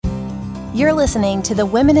You're listening to the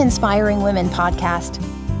Women Inspiring Women podcast.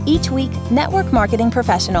 Each week, network marketing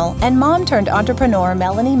professional and mom-turned-entrepreneur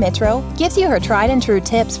Melanie Mitro gives you her tried-and-true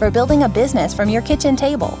tips for building a business from your kitchen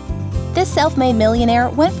table. This self-made millionaire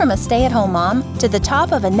went from a stay-at-home mom to the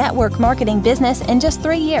top of a network marketing business in just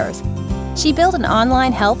 3 years. She built an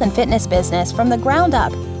online health and fitness business from the ground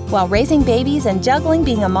up while raising babies and juggling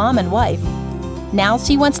being a mom and wife. Now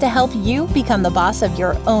she wants to help you become the boss of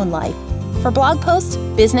your own life. For blog posts,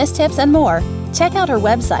 business tips, and more, check out her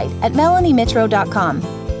website at melaniemitro.com.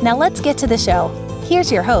 Now let's get to the show.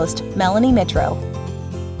 Here's your host, Melanie Mitro.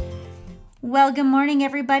 Well, good morning,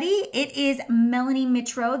 everybody. It is Melanie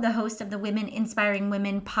Mitro, the host of the Women Inspiring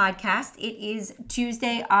Women podcast. It is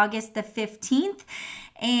Tuesday, August the 15th,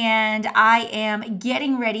 and I am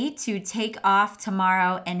getting ready to take off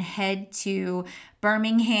tomorrow and head to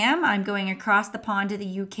Birmingham. I'm going across the pond to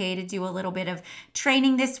the UK to do a little bit of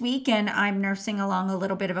training this week, and I'm nursing along a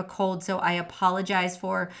little bit of a cold, so I apologize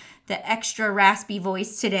for the extra raspy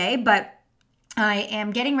voice today, but I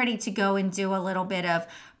am getting ready to go and do a little bit of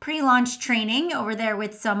pre-launch training over there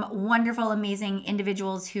with some wonderful, amazing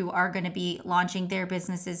individuals who are going to be launching their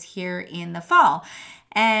businesses here in the fall.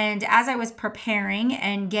 And as I was preparing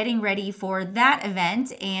and getting ready for that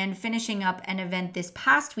event and finishing up an event this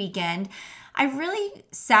past weekend, I really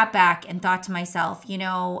sat back and thought to myself,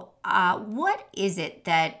 what is it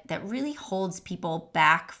that really holds people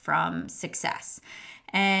back from success?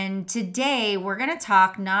 And today we're going to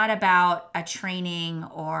talk not about a training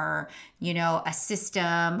or, a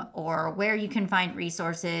system or where you can find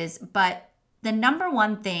resources, but the number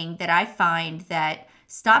one thing that I find that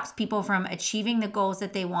stops people from achieving the goals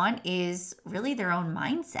that they want is really their own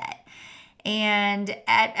mindset. And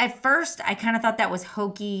at first, I kind of thought that was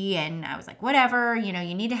hokey, and I was like, whatever, you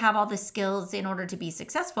need to have all the skills in order to be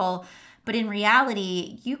successful. But in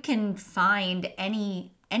reality, you can find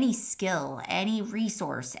any skill, any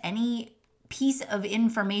resource, any piece of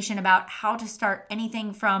information about how to start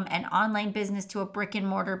anything from an online business to a brick and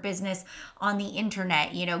mortar business on the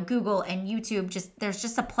internet, Google and YouTube, there's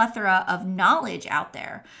just a plethora of knowledge out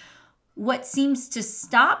there. What seems to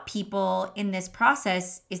stop people in this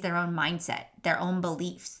process is their own mindset, their own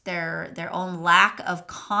beliefs, their own lack of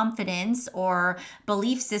confidence or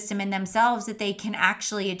belief system in themselves that they can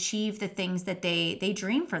actually achieve the things that they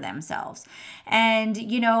dream for themselves. And,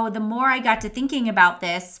 the more I got to thinking about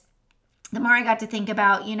this, the more I got to think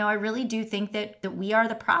about, I really do think that we are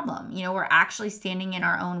the problem. We're actually standing in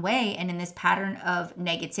our own way and in this pattern of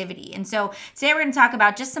negativity. And so today we're going to talk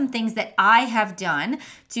about just some things that I have done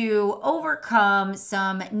to overcome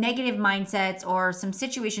some negative mindsets or some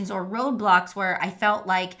situations or roadblocks where I felt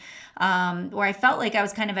like I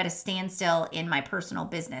was kind of at a standstill in my personal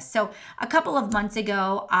business. So a couple of months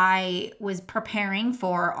ago, I was preparing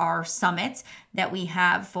for our summit that we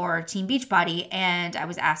have for Team Beachbody, and I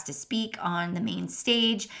was asked to speak on the main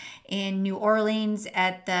stage in New Orleans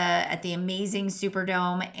at the amazing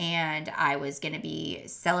Superdome, and I was going to be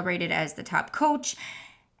celebrated as the top coach.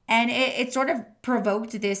 And it sort of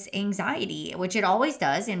provoked this anxiety, which it always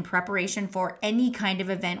does in preparation for any kind of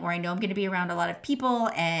event where I know I'm going to be around a lot of people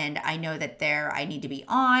and I know that I need to be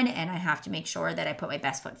on and I have to make sure that I put my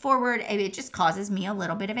best foot forward. It just causes me a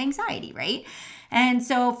little bit of anxiety, right? And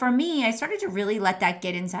so for me, I started to really let that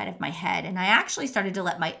get inside of my head. And I actually started to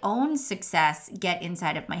let my own success get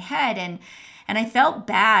inside of my head. And I felt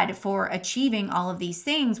bad for achieving all of these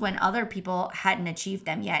things when other people hadn't achieved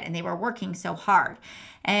them yet and they were working so hard.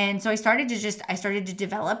 And so I started to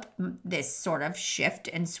develop this sort of shift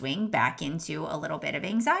and swing back into a little bit of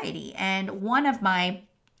anxiety. And one of my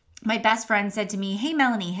best friend said to me, "Hey,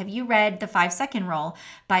 Melanie, have you read The 5-Second Rule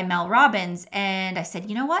by Mel Robbins?" And I said,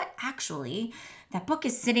 "You know what? Actually, that book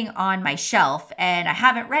is sitting on my shelf and I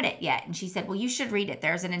haven't read it yet." And she said, "Well, you should read it.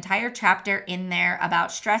 There's an entire chapter in there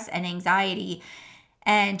about stress and anxiety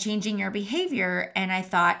and changing your behavior." And I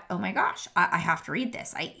thought, oh my gosh, I have to read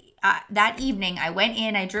this. That evening, I went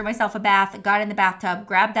in, I drew myself a bath, got in the bathtub,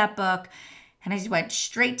 grabbed that book, and I just went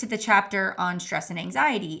straight to the chapter on stress and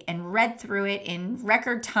anxiety and read through it in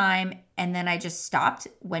record time. And then I just stopped,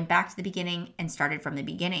 went back to the beginning and started from the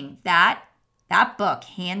beginning. That book,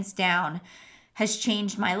 hands down, has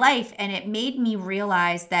changed my life. And it made me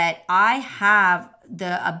realize that I have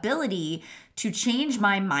the ability to change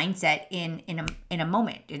my mindset in a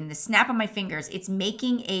moment, in the snap of my fingers. It's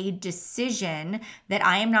making a decision that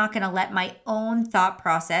I am not going to let my own thought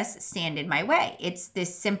process stand in my way. It's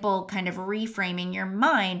this simple kind of reframing your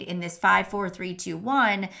mind in this 5, 4, 3, 2,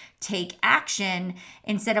 1, take action.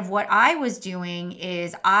 Instead of what I was doing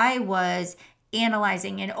is I was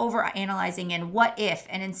analyzing and over analyzing and what if.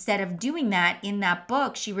 And instead of doing that in that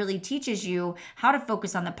book, she really teaches you how to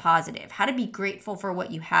focus on the positive, how to be grateful for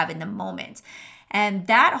what you have in the moment. And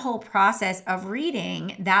that whole process of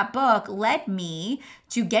reading that book led me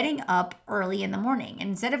to getting up early in the morning. And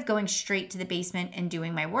instead of going straight to the basement and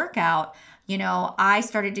doing my workout, I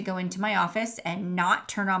started to go into my office and not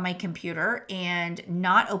turn on my computer and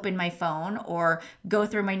not open my phone or go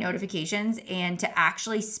through my notifications, and to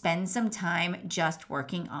actually spend some time just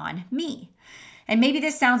working on me. And maybe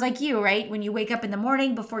this sounds like you, right? When you wake up in the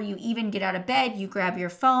morning, before you even get out of bed, you grab your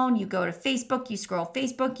phone, you go to Facebook, you scroll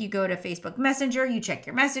Facebook, you go to Facebook Messenger, you check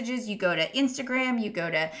your messages, you go to Instagram, you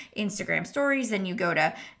go to Instagram stories, and you go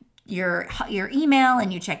to your email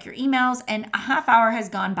and you check your emails, and a half hour has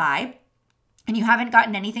gone by and you haven't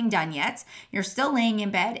gotten anything done yet. You're still laying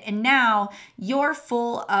in bed, and now you're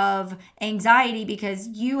full of anxiety because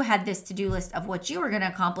you had this to-do list of what you were going to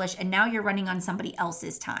accomplish, and now you're running on somebody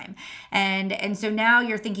else's time. And so now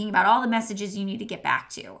you're thinking about all the messages you need to get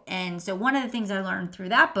back to. And so one of the things I learned through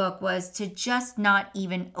that book was to just not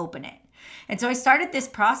even open it. And so I started this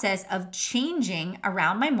process of changing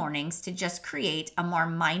around my mornings to just create a more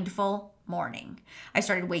mindful morning. I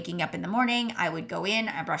started waking up in the morning. I would go in,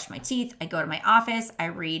 I brush my teeth, I go to my office, I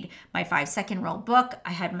read my 5-second rule book.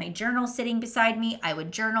 I had my journal sitting beside me. I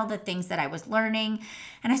would journal the things that I was learning.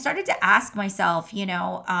 And I started to ask myself,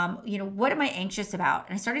 what am I anxious about?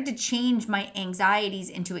 And I started to change my anxieties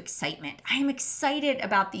into excitement. I am excited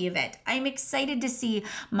about the event. I am excited to see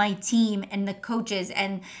my team and the coaches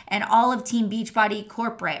and all of Team Beachbody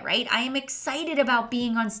corporate, right? I am excited about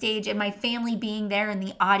being on stage and my family being there in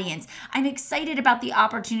the audience. I'm excited about the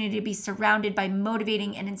opportunity to be surrounded by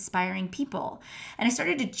motivating and inspiring people. And I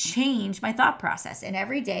started to change my thought process. And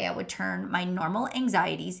every day I would turn my normal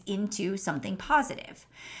anxieties into something positive.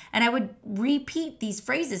 And I would repeat these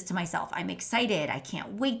phrases to myself. I'm excited. I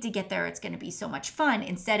can't wait to get there. It's going to be so much fun.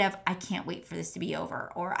 Instead of, I can't wait for this to be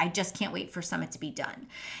over, or I just can't wait for Summit to be done.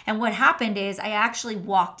 And what happened is I actually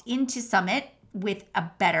walked into Summit with a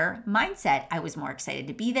better mindset. I was more excited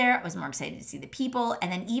to be there. I was more excited to see the people. And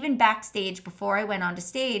then even backstage, before I went onto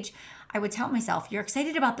stage, I would tell myself, you're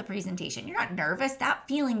excited about the presentation. You're not nervous. That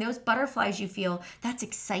feeling, those butterflies you feel, that's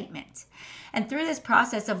excitement. And through this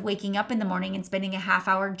process of waking up in the morning and spending a half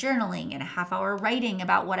hour journaling and a half hour writing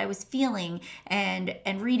about what I was feeling and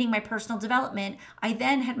reading my personal development, I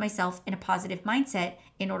then had myself in a positive mindset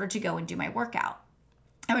in order to go and do my workout.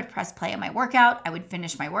 I would press play on my workout. I would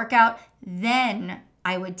finish my workout. Then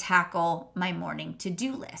I would tackle my morning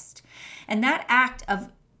to-do list. And that act of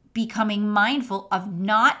becoming mindful of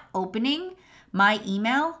not opening my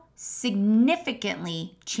email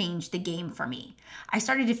significantly changed the game for me. I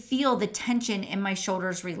started to feel the tension in my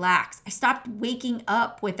shoulders relax. I stopped waking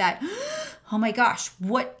up with that, oh my gosh,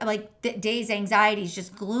 the day's anxiety is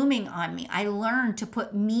just glooming on me. I learned to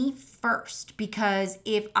put me first, because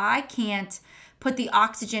if I can't put the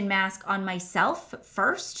oxygen mask on myself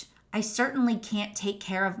first, I certainly can't take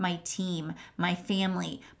care of my team, my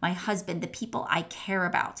family, my husband, the people I care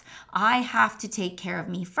about. I have to take care of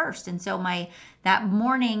me first. And so that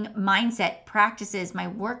morning mindset practices, my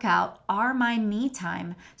workout, are my me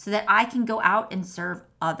time so that I can go out and serve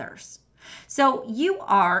others. So you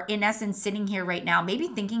are, in essence, sitting here right now, maybe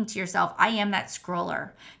thinking to yourself, I am that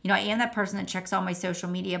scroller. I am that person that checks all my social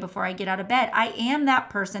media before I get out of bed. I am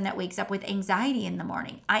that person that wakes up with anxiety in the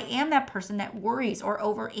morning. I am that person that worries or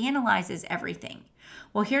overanalyzes everything.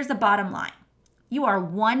 Well, here's the bottom line. You are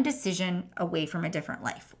one decision away from a different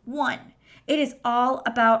life. One. It is all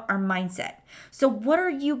about our mindset. So what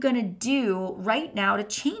are you going to do right now to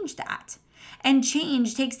change that? And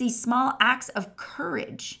change takes these small acts of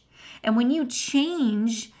courage. And when you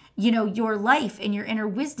change, your life and your inner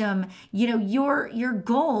wisdom, your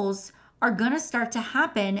goals are going to start to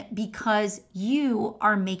happen because you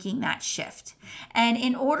are making that shift. And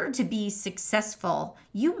in order to be successful,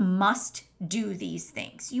 you must do these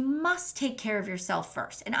things. You must take care of yourself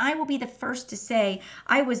first. And I will be the first to say,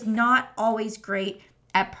 I was not always great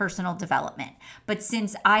at personal development. But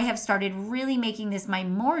since I have started really making this my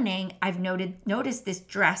morning, I've noticed this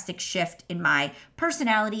drastic shift in my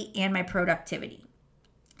personality and my productivity.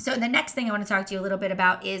 So the next thing I want to talk to you a little bit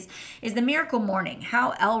about is the Miracle Morning,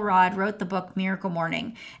 how Elrod wrote the book Miracle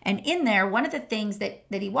Morning. And in there, one of the things that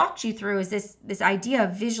he walks you through is this idea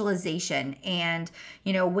of visualization. And,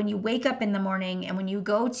 when you wake up in the morning and when you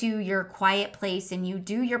go to your quiet place and you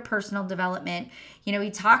do your personal development, he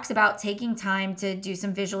talks about taking time to do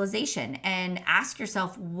some visualization and ask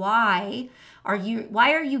yourself, why are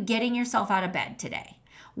you getting yourself out of bed today?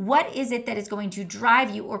 What is it that is going to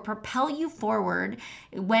drive you or propel you forward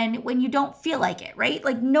when you don't feel like it, right?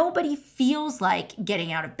 Like nobody feels like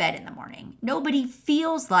getting out of bed in the morning. Nobody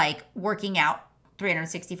feels like working out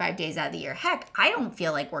 365 days out of the year. Heck, I don't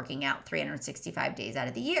feel like working out 365 days out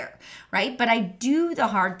of the year, right? But I do the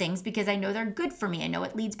hard things because I know they're good for me. I know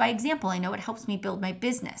it leads by example. I know it helps me build my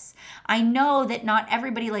business. I know that not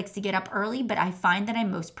everybody likes to get up early, but I find that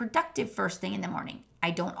I'm most productive first thing in the morning.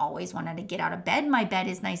 I don't always want to get out of bed. My bed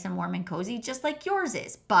is nice and warm and cozy, just like yours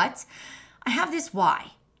is. But I have this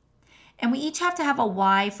why. And we each have to have a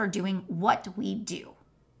why for doing what we do.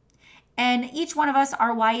 And each one of us,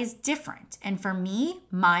 our why is different. And for me,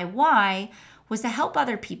 my why was to help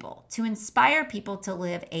other people, to inspire people to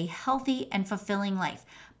live a healthy and fulfilling life,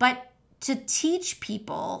 but to teach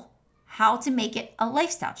people how to make it a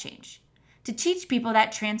lifestyle change, to teach people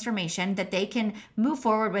that transformation that they can move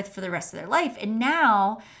forward with for the rest of their life. And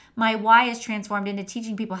now my why is transformed into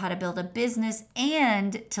teaching people how to build a business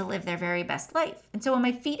and to live their very best life. And so when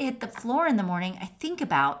my feet hit the floor in the morning, I think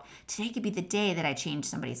about today could be the day that I change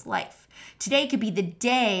somebody's life. Today could be the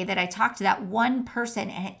day that I talk to that one person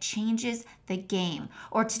and it changes the game.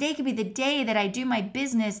 Or today could be the day that I do my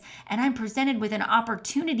business and I'm presented with an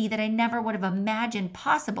opportunity that I never would have imagined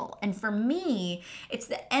possible. And for me, it's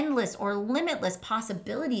the endless or limitless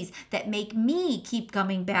possibilities that make me keep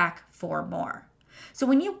coming back for more. So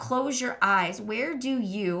when you close your eyes, where do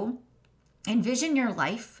you envision your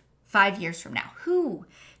life 5 years from now? Who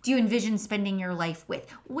do you envision spending your life with?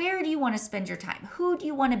 Where do you want to spend your time? Who do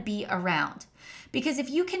you want to be around? Because if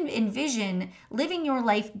you can envision living your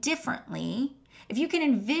life differently, if you can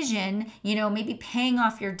envision, maybe paying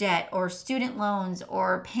off your debt or student loans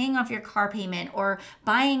or paying off your car payment or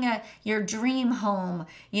buying your dream home,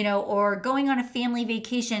 or going on a family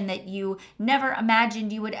vacation that you never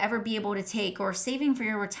imagined you would ever be able to take, or saving for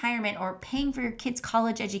your retirement or paying for your kids'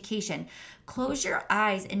 college education. Close your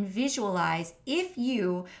eyes and visualize, if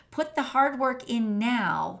you put the hard work in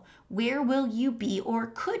now, where will you be, or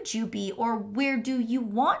could you be, or where do you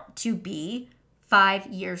want to be 5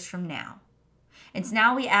 years from now? And so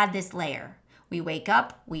now we add this layer. We wake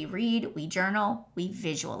up, we read, we journal, we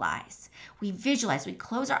visualize. We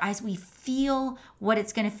close our eyes, we feel what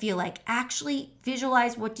it's going to feel like. Actually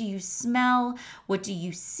visualize, what do you smell? What do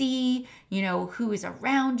you see? Who is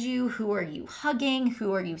around you? Who are you hugging?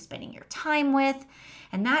 Who are you spending your time with?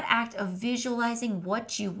 And that act of visualizing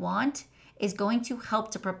what you want is going to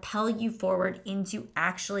help to propel you forward into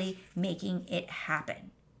actually making it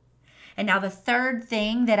happen. And now the third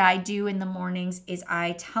thing that I do in the mornings is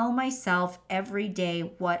I tell myself every day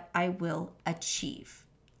what I will achieve.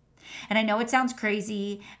 And I know it sounds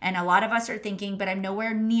crazy, and a lot of us are thinking, but I'm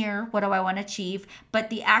nowhere near what do I want to achieve. But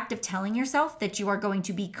the act of telling yourself that you are going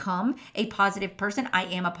to become a positive person. I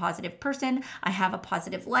am a positive person. I have a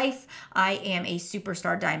positive life. I am a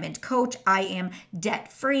superstar diamond coach. I am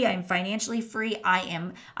debt-free. I am financially free. I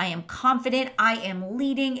am confident. I am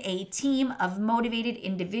leading a team of motivated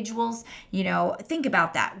individuals. Think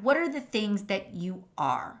about that. What are the things that you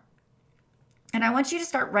are? And I want you to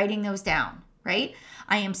start writing those down. Right?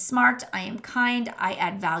 I am smart. I am kind. I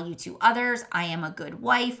add value to others. I am a good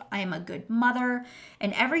wife. I am a good mother.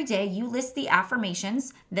 And every day you list the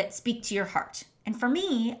affirmations that speak to your heart. And for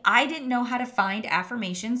me, I didn't know how to find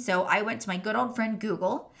affirmations. So I went to my good old friend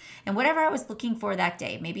Google, and whatever I was looking for that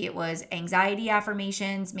day, maybe it was anxiety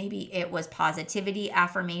affirmations, maybe it was positivity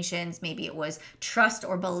affirmations, maybe it was trust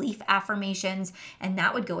or belief affirmations, and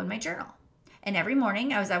that would go in my journal. And every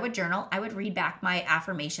morning as I would journal, I would read back my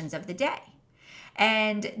affirmations of the day.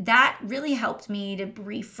 And that really helped me to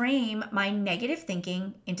reframe my negative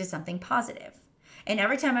thinking into something positive. And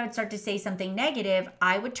every time I would start to say something negative,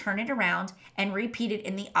 I would turn it around and repeat it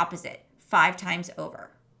in the opposite 5 times over.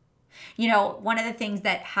 One of the things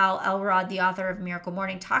that Hal Elrod, the author of Miracle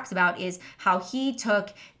Morning, talks about is how he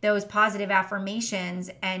took those positive affirmations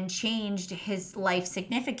and changed his life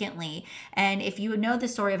significantly. And if you know the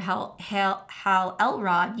story of Hal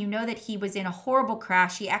Elrod, you know that he was in a horrible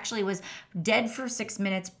crash. He actually was dead for 6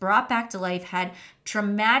 minutes, brought back to life, had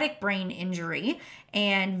traumatic brain injury,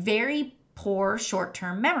 and very poor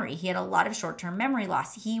short-term memory. He had a lot of short-term memory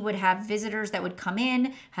loss. He would have visitors that would come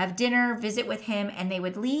in, have dinner, visit with him, and they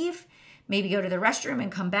would leave, maybe go to the restroom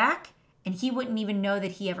and come back, and he wouldn't even know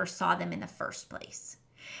that he ever saw them in the first place.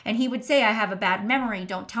 And he would say, I have a bad memory.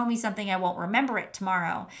 Don't tell me something, I won't remember it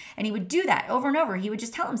tomorrow. And he would do that over and over. He would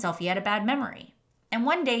just tell himself he had a bad memory. And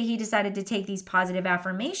one day he decided to take these positive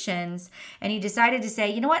affirmations and he decided to say,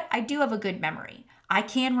 you know what? I do have a good memory. I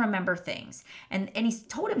can remember things. And he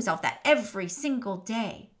told himself that every single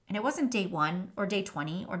day. And it wasn't day 1 or day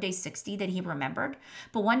 20 or day 60 that he remembered.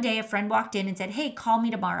 But one day a friend walked in and said, "Hey, call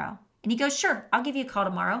me tomorrow." And he goes, "Sure, I'll give you a call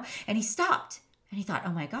tomorrow." And he stopped. And he thought,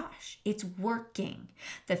 "Oh my gosh, it's working.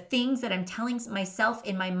 The things that I'm telling myself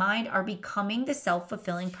in my mind are becoming the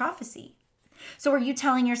self-fulfilling prophecy." So are you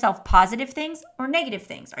telling yourself positive things or negative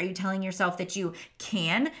things? Are you telling yourself that you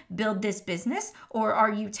can build this business, or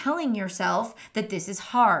are you telling yourself that this is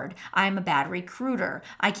hard? I'm a bad recruiter.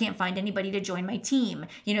 I can't find anybody to join my team.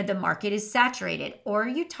 The market is saturated. Or are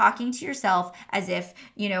you talking to yourself as if,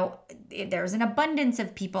 there's an abundance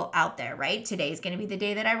of people out there, right? Today is going to be the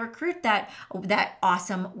day that I recruit that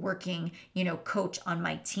awesome working, coach on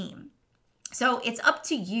my team. So it's up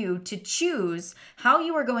to you to choose how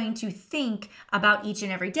you are going to think about each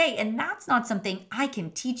and every day. And that's not something I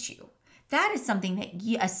can teach you. That is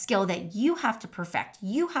something a skill that you have to perfect,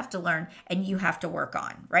 you have to learn, and you have to work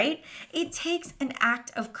on, right? It takes an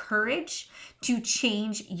act of courage to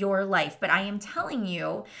change your life. But I am telling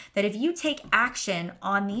you that if you take action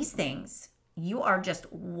on these things, you are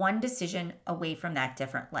just one decision away from that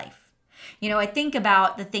different life. I think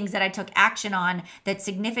about the things that I took action on that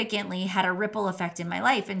significantly had a ripple effect in my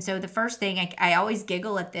life. And so the first thing, I always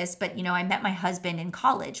giggle at this, but I met my husband in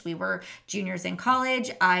college. We were juniors in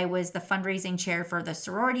college. I was the fundraising chair for the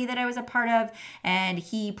sorority that I was a part of. And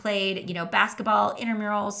he played, basketball,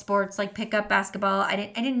 intramural sports, like pickup basketball. I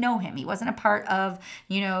didn't know him. He wasn't a part of,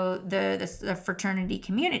 the fraternity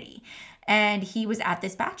community. And he was at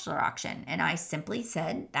this bachelor auction. And I simply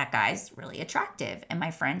said, "That guy's really attractive." And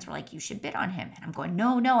my friends were like, "You should bid on him." And I'm going,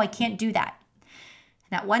 no, I can't do that.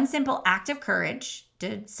 And that one simple act of courage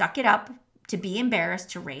to suck it up, to be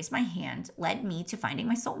embarrassed, to raise my hand, led me to finding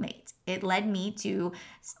my soulmate. It led me to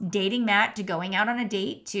dating Matt, to going out on a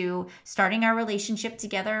date, to starting our relationship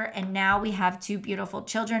together. And now we have 2 beautiful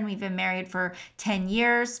children. We've been married for 10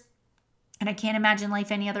 years. And I can't imagine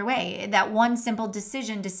life any other way. That one simple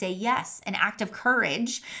decision to say yes, an act of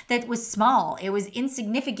courage that was small. It was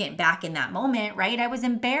insignificant back in that moment, right? I was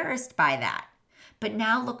embarrassed by that. But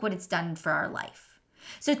now look what it's done for our life.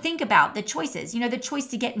 So think about the choices, the choice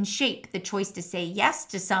to get in shape, the choice to say yes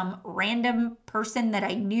to some random person that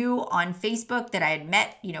I knew on Facebook that I had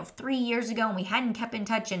met, 3 years ago, and we hadn't kept in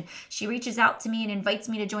touch. And she reaches out to me and invites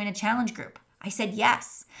me to join a challenge group. I said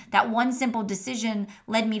yes. That one simple decision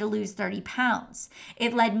led me to lose 30 pounds.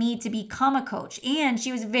 It led me to become a coach. And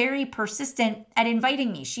she was very persistent at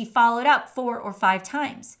inviting me. She followed up 4 or 5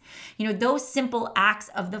 times. Those simple acts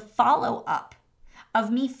of the follow-up,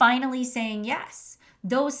 of me finally saying yes,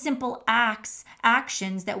 those simple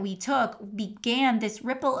actions that we took began this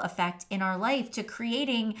ripple effect in our life to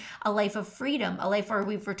creating a life of freedom, a life where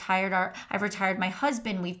I've retired my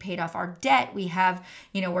husband, we've paid off our debt, we have,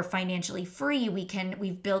 we're financially free,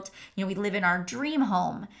 we've built, we live in our dream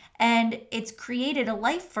home, and it's created a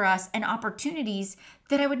life for us and opportunities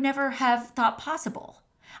that I would never have thought possible.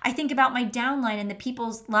 I think about my downline and the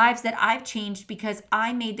people's lives that I've changed because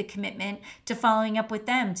I made the commitment to following up with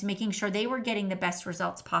them, to making sure they were getting the best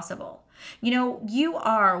results possible. You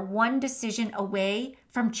are one decision away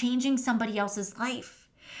from changing somebody else's life.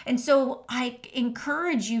 And so I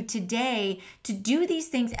encourage you today to do these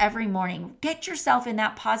things every morning. Get yourself in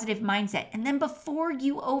that positive mindset. And then before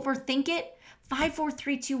you overthink it, 5, 4,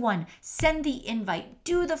 3, 2, 1. Send the invite.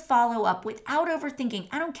 Do the follow-up without overthinking.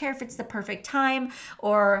 I don't care if it's the perfect time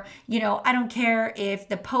or, I don't care if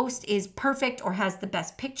the post is perfect or has the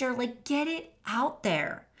best picture. Get it out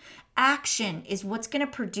there. Action is what's going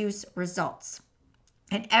to produce results.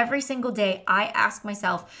 And every single day, I ask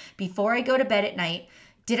myself before I go to bed at night,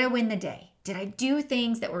 did I win the day? Did I do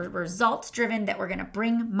things that were results-driven that were going to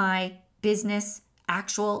bring my business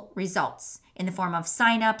actual results in the form of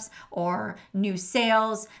signups or new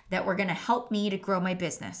sales that were going to help me to grow my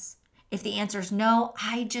business? If the answer is no,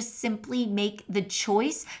 I just simply make the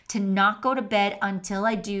choice to not go to bed until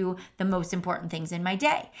I do the most important things in my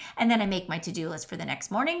day. And then I make my to-do list for the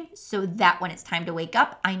next morning so that when it's time to wake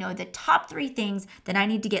up, I know the top 3 things that I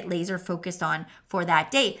need to get laser focused on for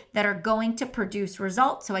that day that are going to produce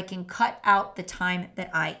results so I can cut out the time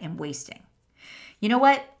that I am wasting. You know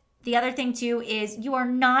what? The other thing too is you are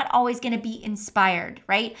not always going to be inspired,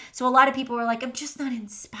 right? So a lot of people are like, I'm just not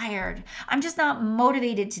inspired. I'm just not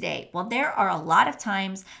motivated today. Well, there are a lot of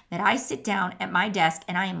times that I sit down at my desk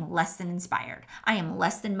and I am less than inspired. I am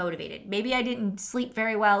less than motivated. Maybe I didn't sleep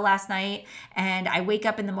very well last night and I wake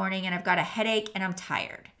up in the morning and I've got a headache and I'm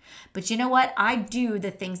tired. But you know what? I do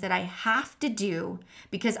the things that I have to do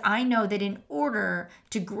because I know that in order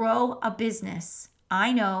to grow a business,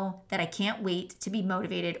 I know that I can't wait to be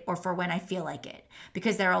motivated or for when I feel like it,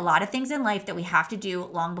 because there are a lot of things in life that we have to do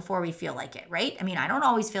long before we feel like it, right? I mean, I don't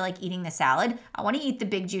always feel like eating the salad. I want to eat the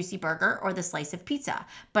big juicy burger or the slice of pizza,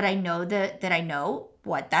 but I know that I know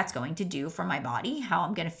what that's going to do for my body, how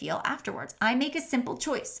I'm going to feel afterwards. I make a simple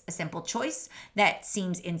choice that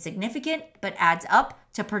seems insignificant, but adds up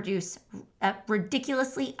to produce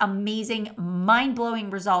ridiculously amazing, mind-blowing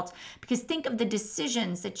results. Because think of the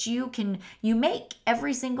decisions that you make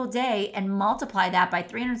every single day and multiply that by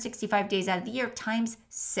 365 days out of the year times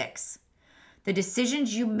 6. The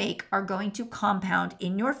decisions you make are going to compound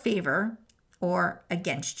in your favor or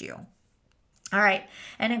against you. All right.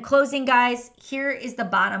 And in closing, guys, here is the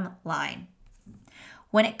bottom line.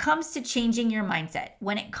 When it comes to changing your mindset,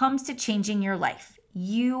 when it comes to changing your life,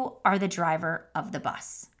 you are the driver of the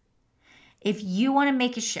bus. If you want to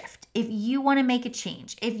make a shift, if you want to make a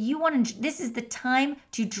change, this is the time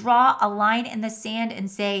to draw a line in the sand and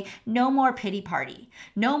say, no more pity party.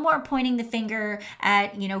 No more pointing the finger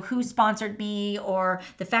at, who sponsored me, or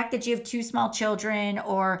the fact that you have 2 small children,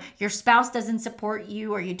 or your spouse doesn't support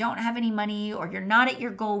you, or you don't have any money, or you're not at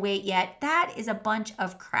your goal weight yet. That is a bunch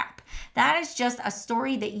of crap. That is just a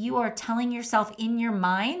story that you are telling yourself in your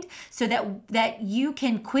mind so that you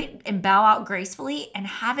can quit and bow out gracefully and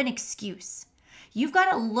have an excuse. You've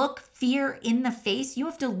got to look fear in the face. You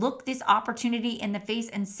have to look this opportunity in the face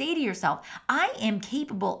and say to yourself, I am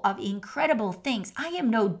capable of incredible things. I am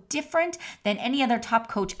no different than any other top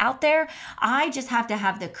coach out there. I just have to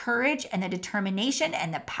have the courage and the determination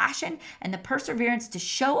and the passion and the perseverance to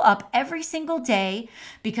show up every single day,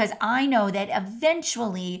 because I know that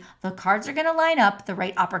eventually the cards are going to line up, the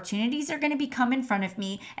right opportunities are going to come in front of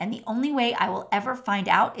me, and the only way I will ever find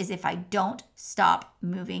out is if I don't stop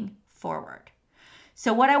moving forward.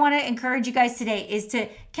 So what I want to encourage you guys today is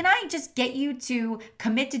can I just get you to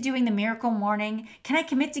commit to doing the miracle morning? Can I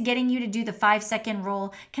commit to getting you to do the 5-second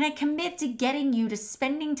rule? Can I commit to getting you to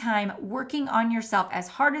spending time working on yourself, as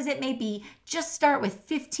hard as it may be? Just start with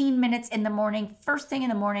 15 minutes in the morning, first thing in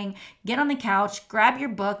the morning, get on the couch, grab your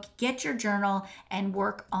book, get your journal, and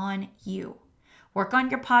work on you. Work on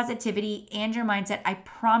your positivity and your mindset. I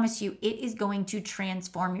promise you, it is going to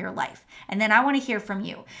transform your life. And then I want to hear from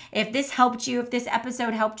you. If this helped you, if this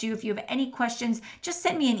episode helped you, if you have any questions, just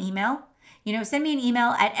send me an email. Send me an email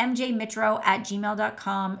at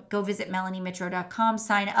mjmitro@gmail.com. Go visit melaniemitro.com,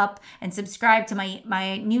 sign up and subscribe to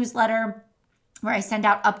my newsletter, where I send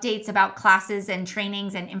out updates about classes and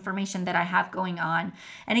trainings and information that I have going on.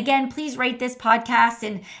 And again, please rate this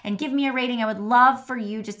podcast and give me a rating. I would love for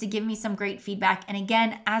you just to give me some great feedback. And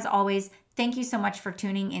again, as always, thank you so much for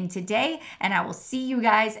tuning in today. And I will see you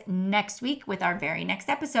guys next week with our very next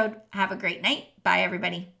episode. Have a great night. Bye,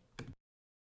 everybody.